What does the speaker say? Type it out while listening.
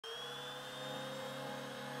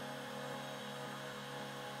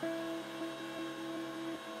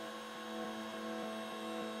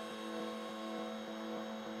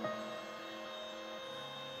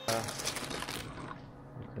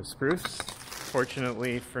of spruce.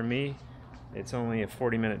 Fortunately for me, it's only a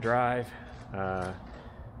 40-minute drive,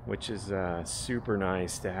 which is super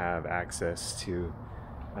nice to have access to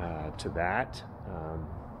that.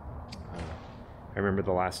 I remember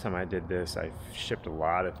the last time I did this, I shipped a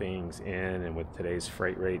lot of things in, and with today's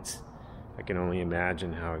freight rates, I can only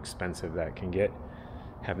imagine how expensive that can get,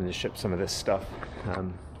 having to ship some of this stuff.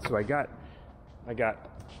 So I got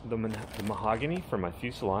the mahogany for my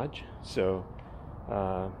fuselage. So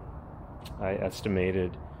I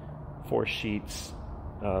estimated 4 sheets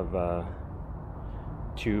of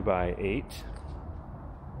 2x8,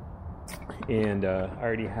 and I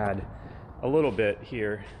already had a little bit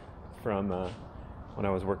here from when I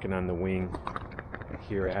was working on the wing.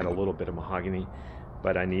 Here I had a little bit of mahogany,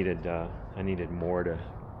 but I needed more to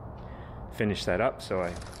finish that up, so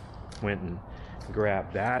I went and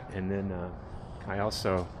grabbed that. And then I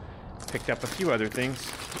also picked up a few other things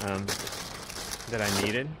that I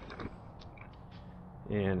needed,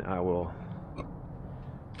 and I will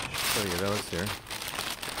show you those here.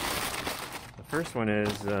 The first one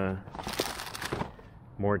is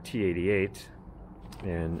more T88,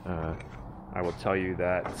 and I will tell you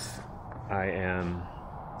that I am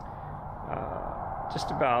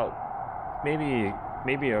just about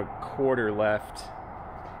maybe a quarter left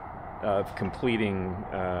of completing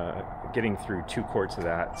getting through 2 quarts of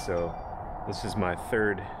that. So this is my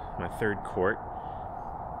third quart.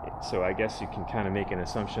 So I guess you can kind of make an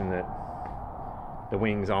assumption that the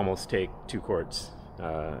wings almost take 2 quarts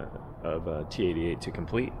of T88 to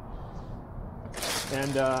complete.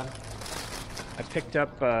 And I picked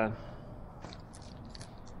up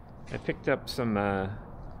some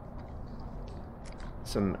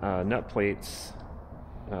nut plates.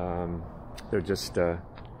 They're just AN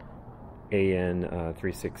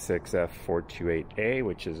 366F428A,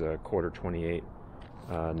 which is a 1/4 28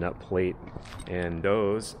 nut plate, and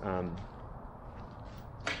those,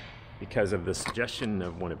 because of the suggestion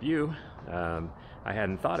of one of you, I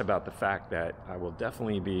hadn't thought about the fact that I will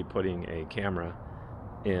definitely be putting a camera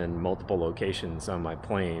in multiple locations on my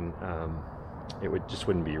plane. It just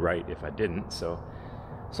wouldn't be right if I didn't. So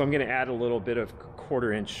I'm going to add a little bit of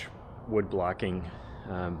 1/4 inch wood blocking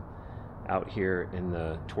out here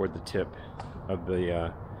toward the tip of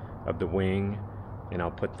the wing, and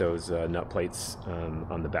I'll put those nut plates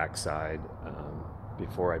on the back side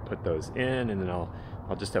before I put those in, and then I'll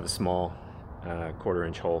just have a small 1/4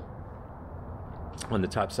 inch hole on the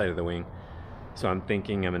top side of the wing. So I'm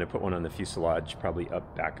thinking I'm going to put one on the fuselage, probably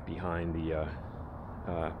up back behind the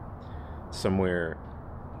somewhere.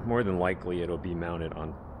 More than likely it'll be mounted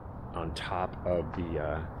on top of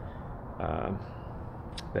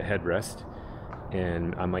the headrest,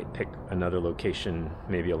 and I might pick another location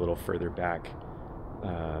maybe a little further back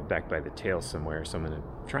by the tail somewhere. So I'm going to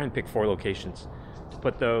try and pick 4 locations to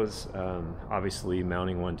put those. Obviously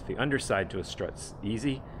mounting one to the underside to a strut's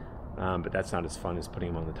easy, but that's not as fun as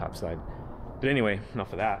putting them on the top side. But anyway,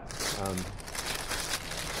 enough of that.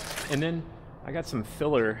 And then I got some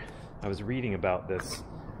filler. I was reading about this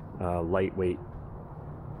lightweight,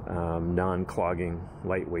 non-clogging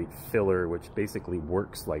lightweight filler, which basically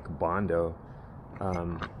works like Bondo,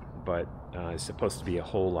 but is supposed to be a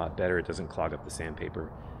whole lot better. It doesn't clog up the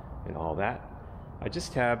sandpaper and all that. I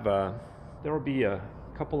just have, there will be a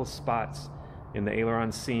couple of spots in the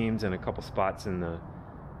aileron seams and a couple spots in the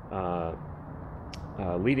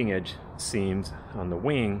leading edge seams on the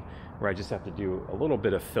wing where I just have to do a little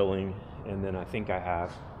bit of filling, and then I think I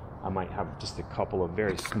might have just a couple of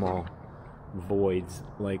very small voids,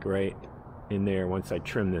 like right in there. Once I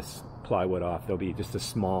trim this plywood off, there'll be just a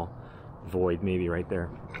small void maybe right there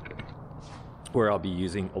where I'll be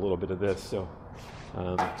using a little bit of this. So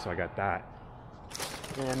I got that,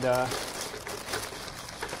 and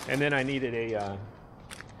then I needed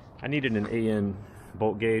an AN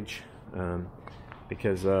bolt gauge,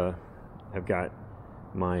 because I've got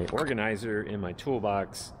my organizer in my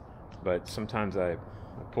toolbox, but sometimes I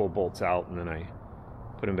pull bolts out and then I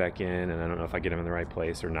put them back in, and I don't know if I get them in the right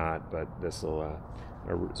place or not. But this is a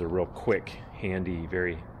real quick, handy,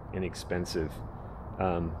 very inexpensive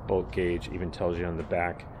bolt gauge. Even tells you on the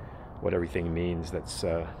back what everything means that's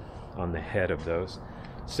on the head of those.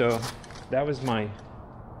 So that was my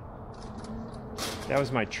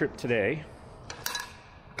trip today,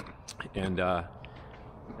 and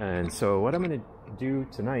so what I'm going to do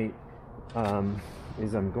tonight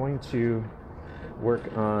is I'm going to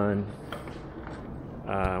work on,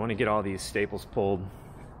 I want to get all these staples pulled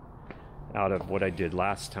out of what I did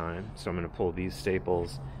last time. So I'm going to pull these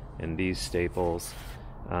staples and these staples.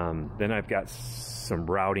 Then I've got some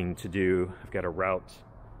routing to do. I've got to route,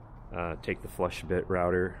 take the flush bit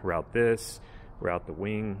router, route this, route the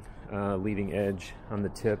wing leading edge on the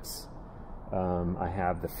tips. I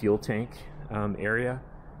have the fuel tank area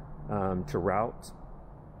to route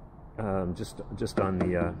just on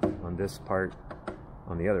the on this part,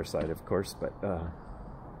 on the other side, of course. But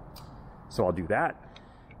so I'll do that,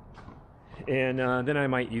 and then I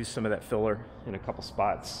might use some of that filler in a couple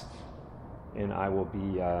spots, and I will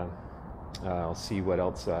be I'll see what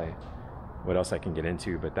else I can get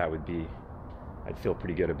into. But that would be, I'd feel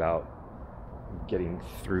pretty good about getting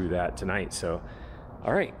through that tonight. So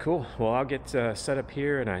all right, cool. Well, I'll get set up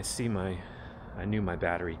here, and I knew my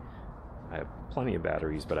battery. I have plenty of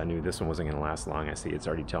batteries, but I knew this one wasn't going to last long. I see it's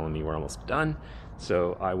already telling me we're almost done.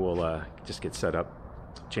 So I will just get set up,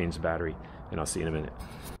 change the battery, and I'll see you in a minute.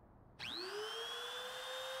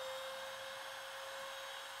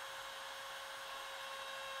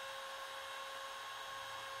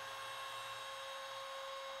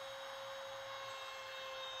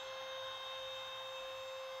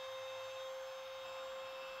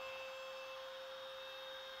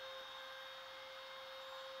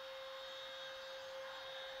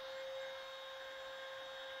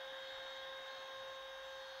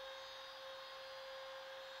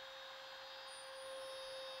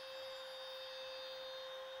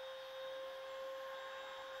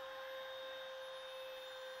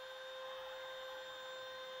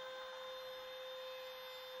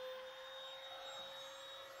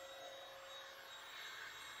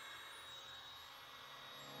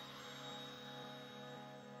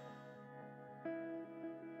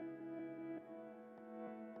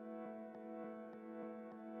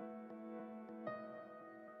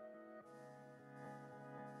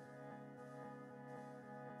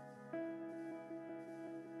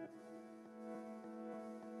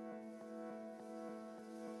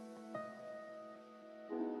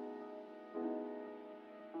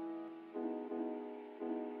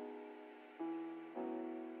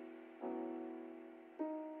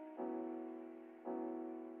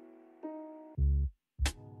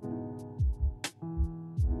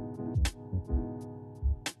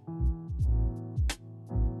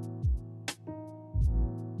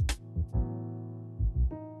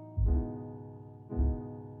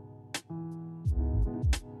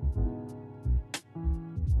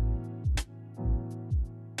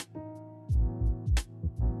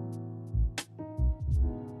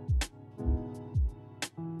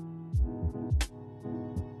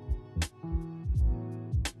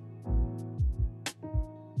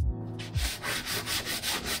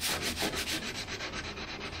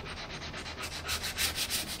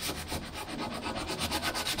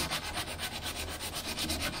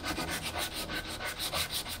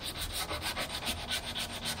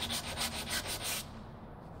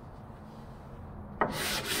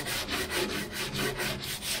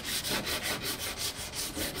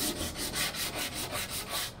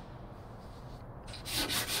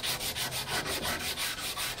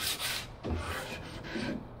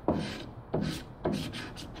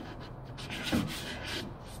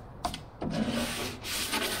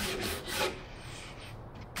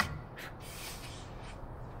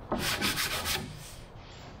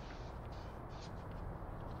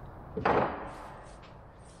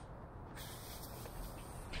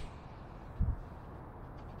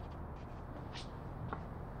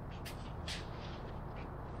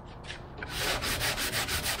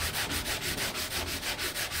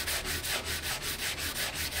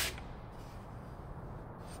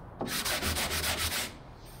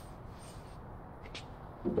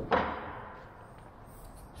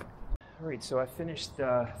 All right, so I finished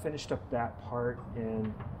up that part,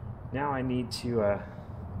 and now I need to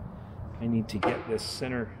get this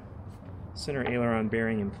center aileron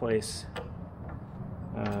bearing in place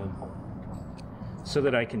so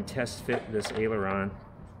that I can test fit this aileron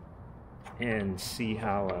and see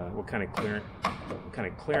how what kind of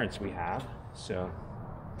clearance we have. So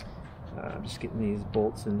I'm just getting these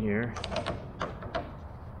bolts in here.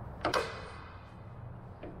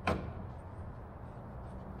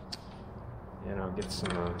 And I'll get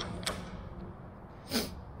some,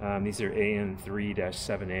 these are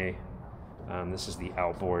AN3-7A. This is the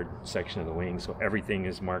outboard section of the wing, so everything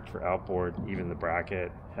is marked for outboard. Even the bracket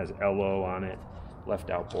has LO on it, left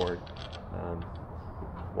outboard.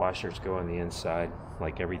 Washers go on the inside,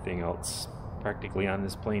 like everything else practically on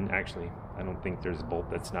this plane. Actually, I don't think there's a bolt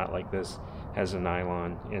that's not like this. Has a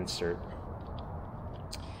nylon insert.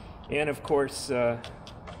 And of course, I've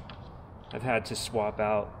had to swap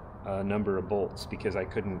out a number of bolts because I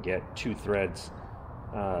couldn't get 2 threads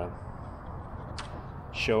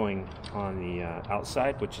showing on the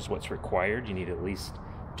outside, which is what's required. You need at least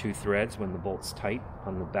 2 threads when the bolt's tight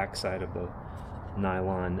on the back side of the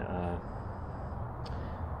nylon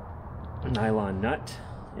nylon nut,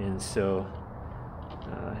 and so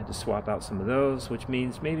I had to swap out some of those, which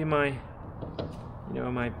means maybe my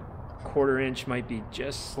my 1/4 inch might be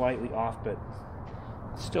just slightly off, but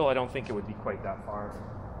still I don't think it would be quite that far.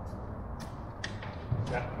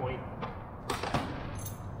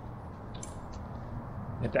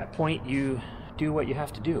 At that point you do what you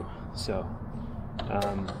have to do. So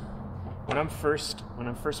when I'm first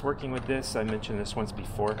working with this, I mentioned this once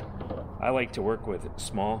before, I like to work with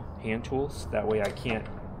small hand tools. That way I can't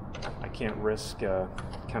risk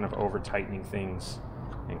kind of over tightening things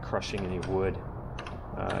and crushing any wood.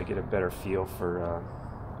 I get a better feel for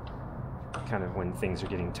kind of when things are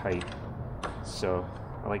getting tight. So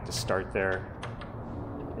I like to start there,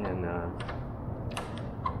 and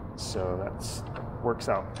so that works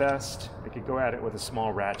out best. I could go at it with a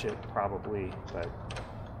small ratchet probably, but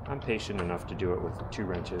I'm patient enough to do it with 2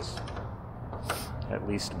 wrenches, at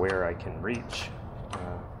least where I can reach.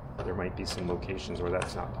 There might be some locations where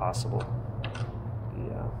that's not possible.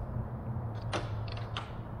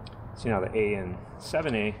 So now the A and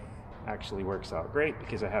 7A actually works out great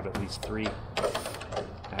because I have at least three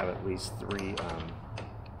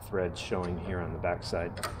threads showing here on the back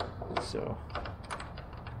side. So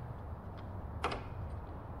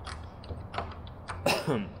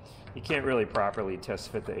you can't really properly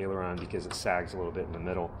test fit the aileron because it sags a little bit in the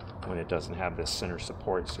middle when it doesn't have this center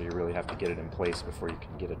support, so you really have to get it in place before you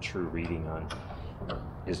can get a true reading on,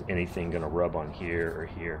 is anything going to rub on here or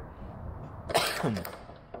here.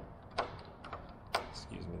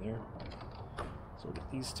 Excuse me there. So we'll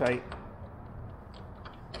get these tight.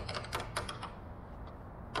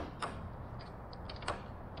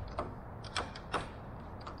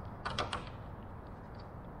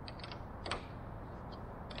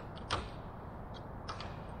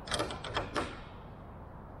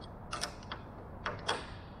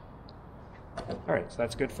 All right, so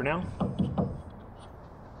that's good for now.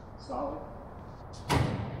 Solid.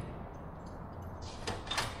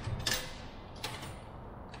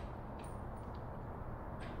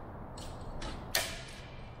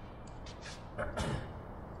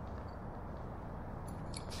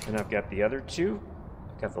 And I've got the other 2.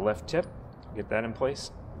 Got the left tip. Get that in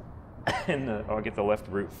place, and I'll get the left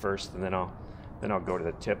root first, and then I'll go to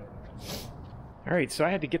the tip. All right, so I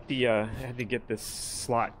had to get this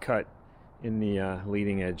slot cut in the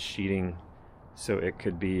leading edge sheeting so it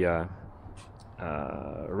could be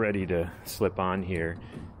ready to slip on here,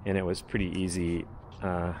 and it was pretty easy.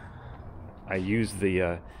 I used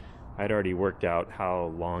I'd already worked out how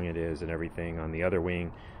long it is and everything on the other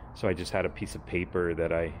wing, so I just had a piece of paper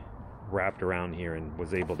that I wrapped around here and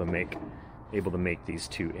was able to make these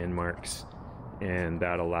 2 end marks, and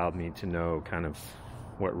that allowed me to know kind of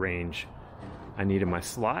what range I needed my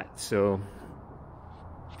slot. So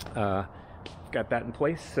got that in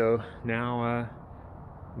place, so now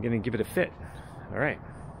I'm gonna give it a fit. All right,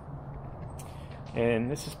 and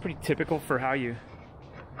this is pretty typical for how you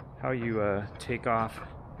take off,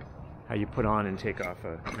 how you put on and take off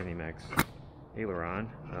a Minimax aileron.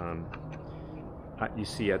 You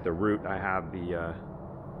see at the root I have the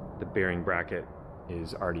bearing bracket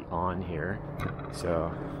is already on here, so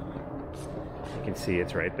you can see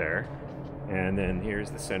it's right there, and then here's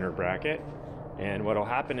the center bracket. And what will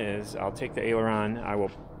happen is I'll take the aileron, I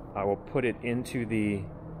will put it into the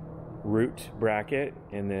root bracket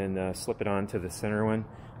and then slip it onto the center one,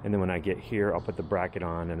 and then when I get here I'll put the bracket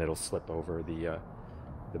on and it'll slip over the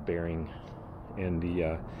bearing and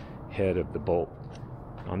the head of the bolt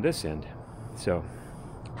on this end. So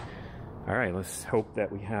all right, let's hope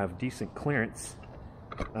that we have decent clearance,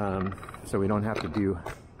 so we don't have to do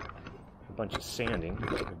a bunch of sanding.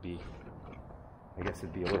 I guess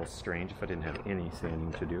it'd be a little strange if I didn't have any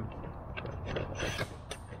sanding to do.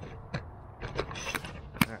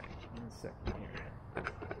 All right, 1 second here.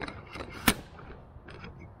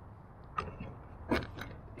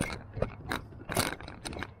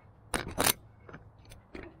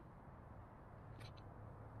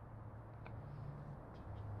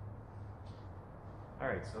 All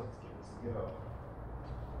right, so let's give this a go.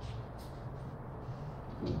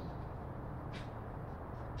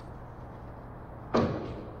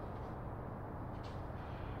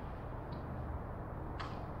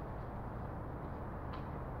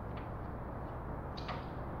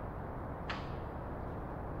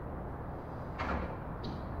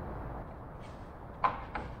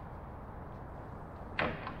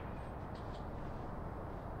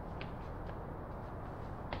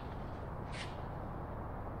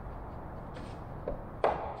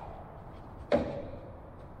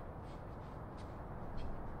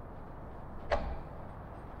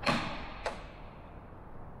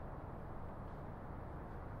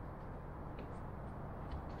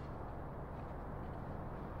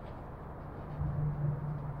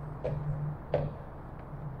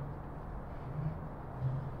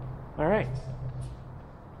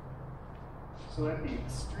 So at the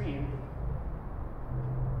extreme,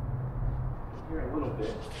 here a little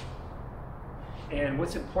bit. And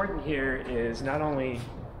what's important here is not only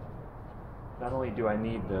do I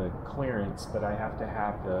need the clearance, but I have to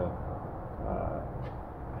have the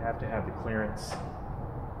clearance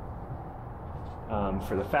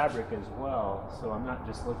for the fabric as well. So I'm not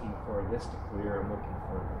just looking for this to clear, I'm looking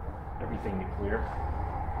for everything to clear.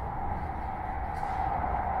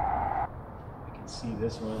 I can see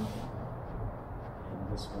this one and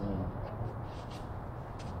this one.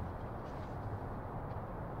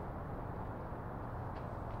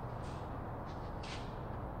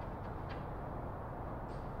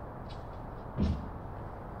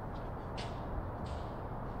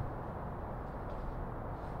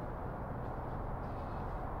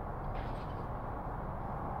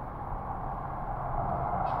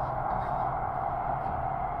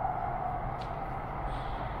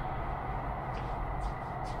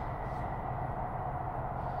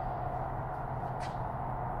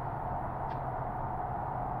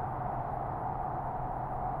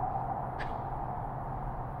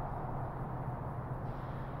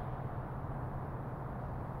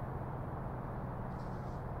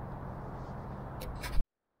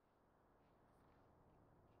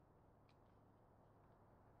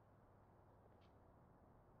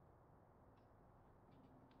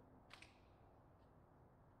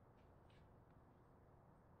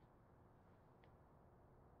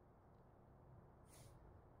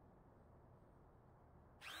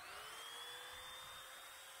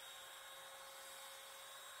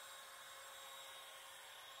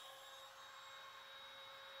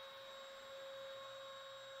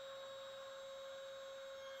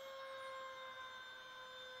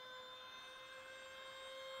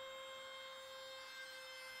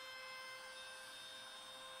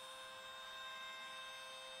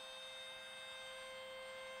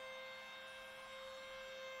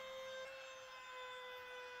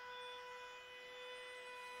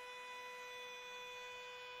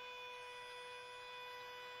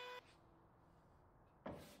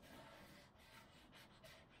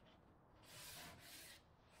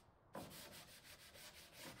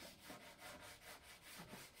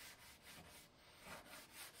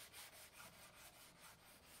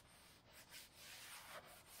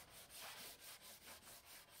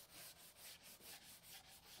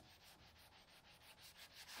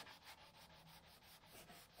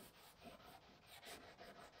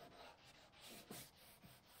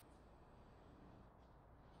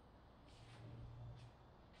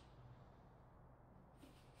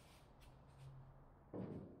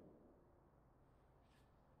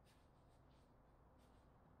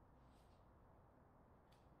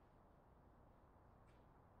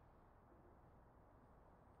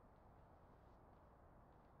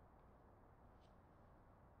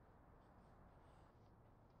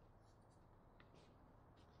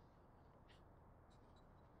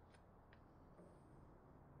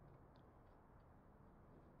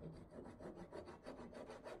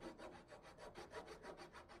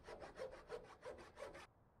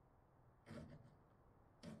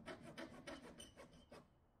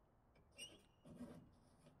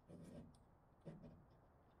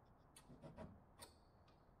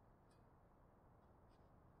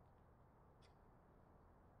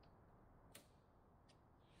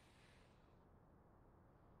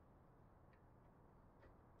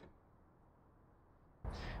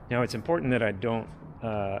 Now it's important that I don't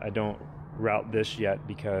route this yet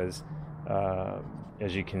because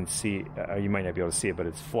as you can see, you might not be able to see it, but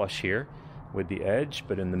it's flush here with the edge,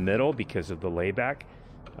 but in the middle, because of the layback,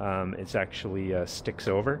 it's actually sticks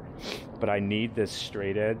over. But I need this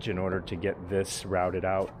straight edge in order to get this routed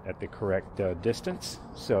out at the correct distance.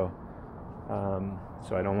 So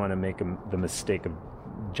I don't want to make the mistake of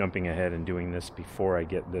jumping ahead and doing this before I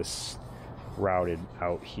get this routed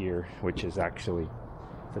out here, which is actually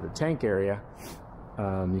for the tank area.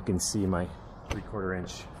 You can see my 3/4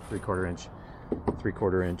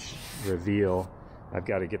 inch reveal. I've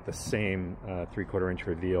got to get the same 3/4 inch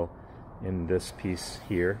reveal in this piece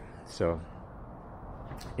here. So,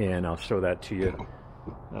 and I'll show that to you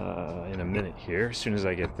in a minute here. As soon as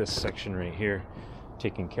I get this section right here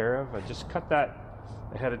taken care of, I just cut that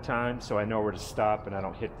ahead of time so I know where to stop and I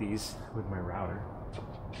don't hit these with my router.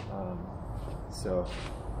 So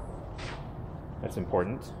that's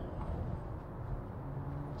important.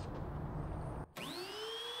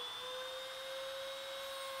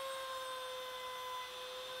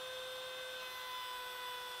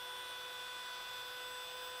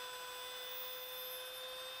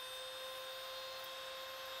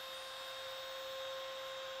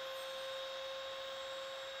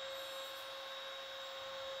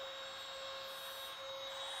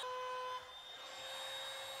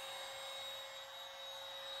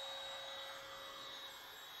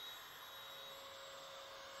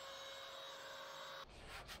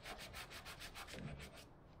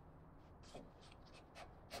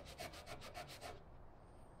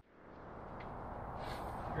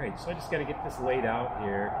 Great, so I just got to get this laid out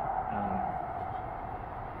here,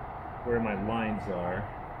 where my lines are.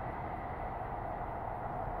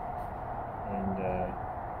 And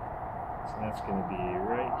so that's going to be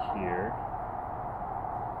right here.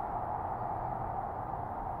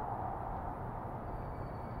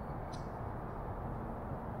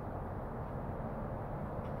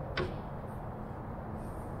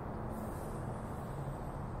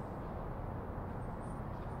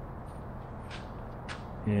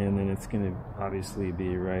 And then it's going to obviously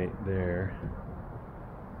be right there.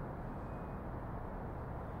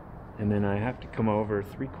 And then I have to come over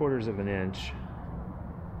 3/4 of an inch.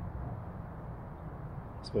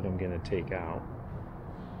 That's what I'm going to take out.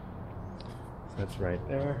 So that's right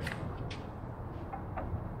there.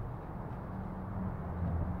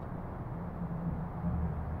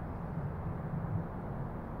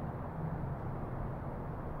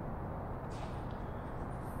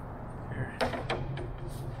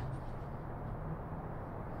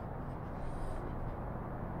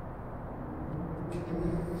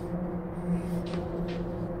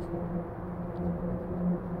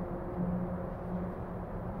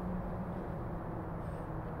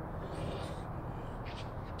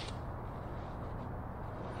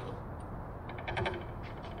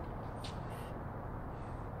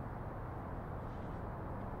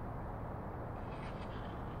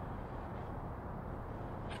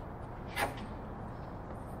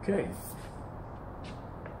 Okay,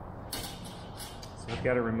 so I've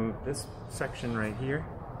got to remove this section right here,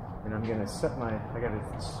 and I'm going to set I got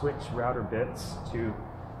to switch router bits to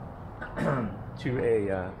to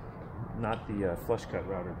a not the flush cut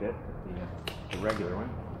router bit, but the regular one.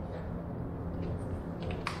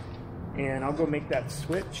 And I'll go make that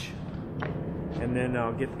switch, and then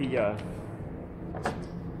I'll get the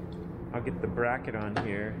bracket on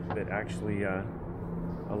here that actually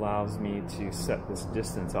allows me to set this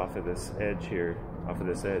distance off of this edge here,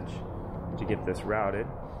 to get this routed.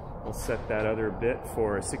 We'll set that other bit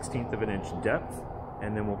for a 1/16 of an inch depth,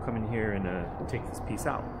 and then we'll come in here and take this piece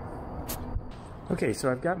out. Okay, so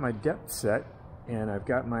I've got my depth set, and I've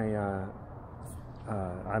got my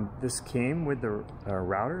this came with the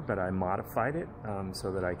router, but I modified it so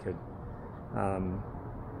that I could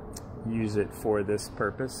use it for this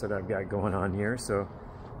purpose that I've got going on here. So,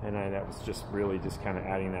 and that was just really just kind of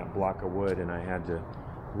adding that block of wood, and I had to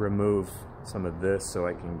remove some of this so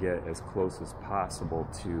I can get as close as possible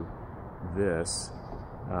to this,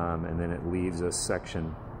 and then it leaves a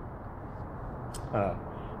section.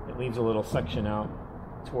 It leaves a little section out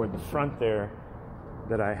toward the front there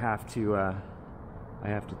that I have to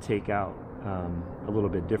take out a little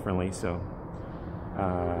bit differently. So.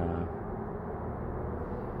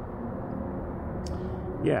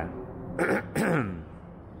 Yeah.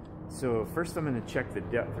 So first I'm going to check the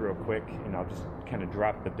depth real quick, and I'll just kind of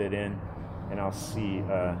drop the bit in, and I'll see,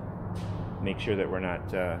 make sure that we're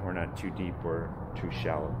not too deep or too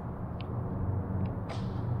shallow.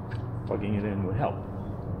 Plugging it in would help.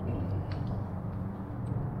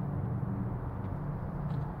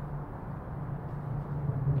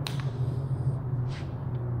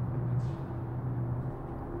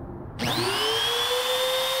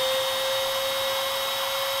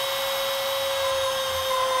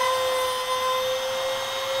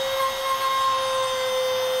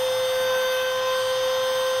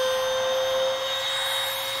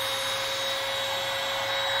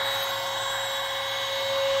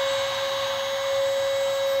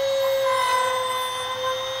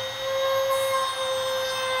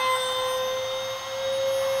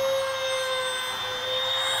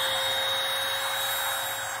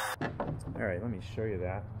 Alright, let me show you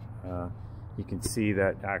that. You can see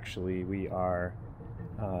that actually we are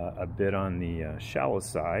a bit on the shallow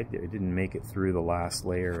side. It didn't make it through the last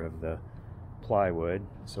layer of the plywood,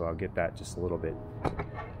 so I'll get that just a little bit.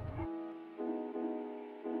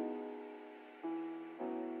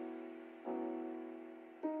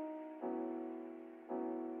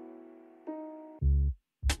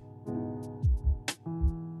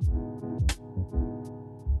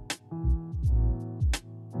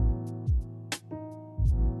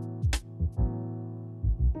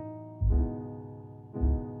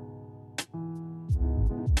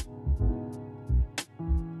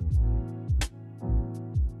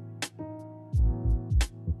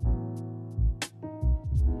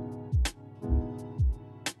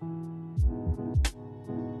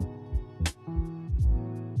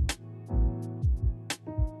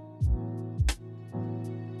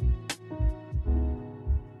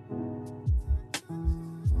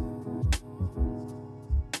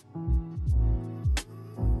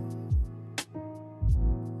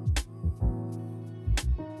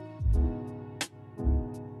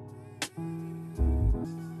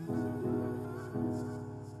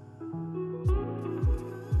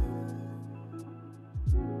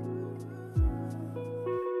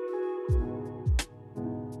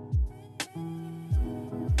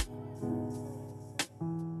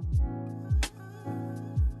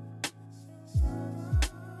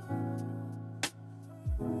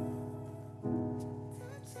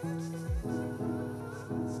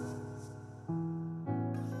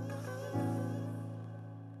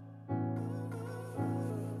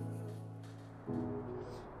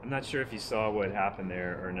 not sure if you saw what happened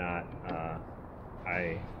there or not.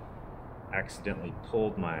 I accidentally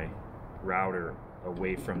pulled my router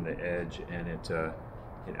away from the edge, and it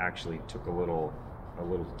actually took a little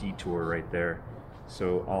detour right there.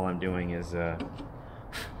 So all I'm doing is I'm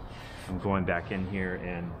going back in here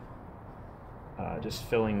and just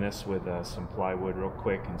filling this with some plywood real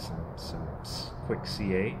quick and some quick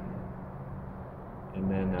CA,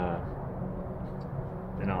 and then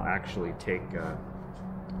I'll actually take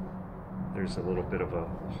there's a little bit of a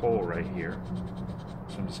hole right here,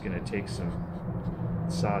 so I'm just going to take some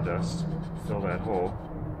sawdust, fill that hole.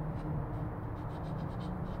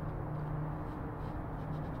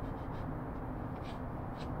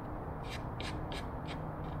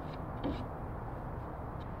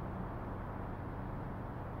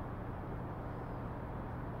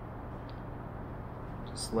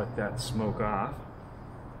 Just let that smoke off.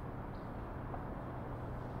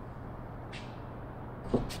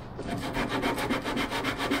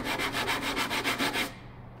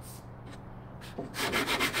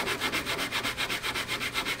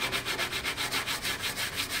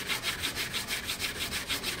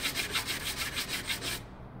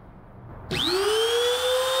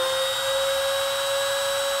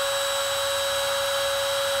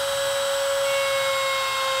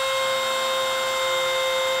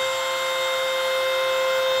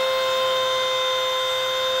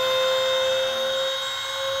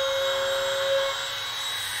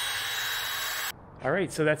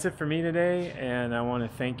 Alright, so that's it for me today, and I want to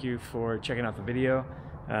thank you for checking out the video.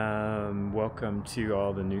 Welcome to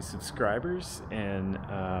all the new subscribers, and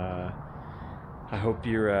I hope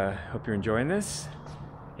you're enjoying this.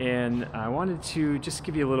 And I wanted to just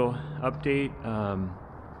give you a little update.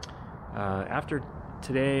 After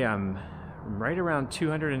today, I'm right around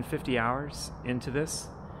 250 hours into this,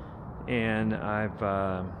 and I've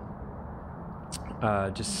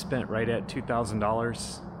just spent right at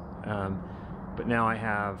 $2,000. But now I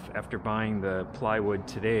have, after buying the plywood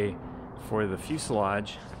today for the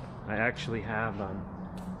fuselage, I actually have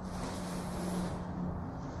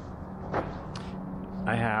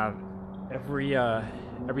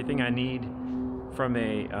everything I need from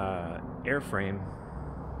a airframe,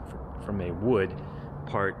 from a wood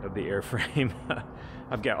part of the airframe.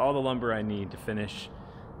 I've got all the lumber I need to finish.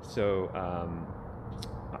 So,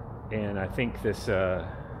 and I think this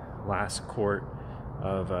last quart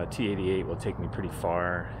of T88 will take me pretty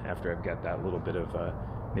far after I've got that little bit of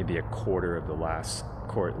maybe a quarter of the last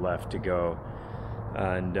quart left to go.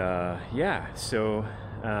 And yeah, so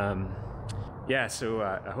I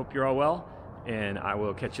hope you're all well, and I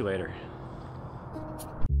will catch you later.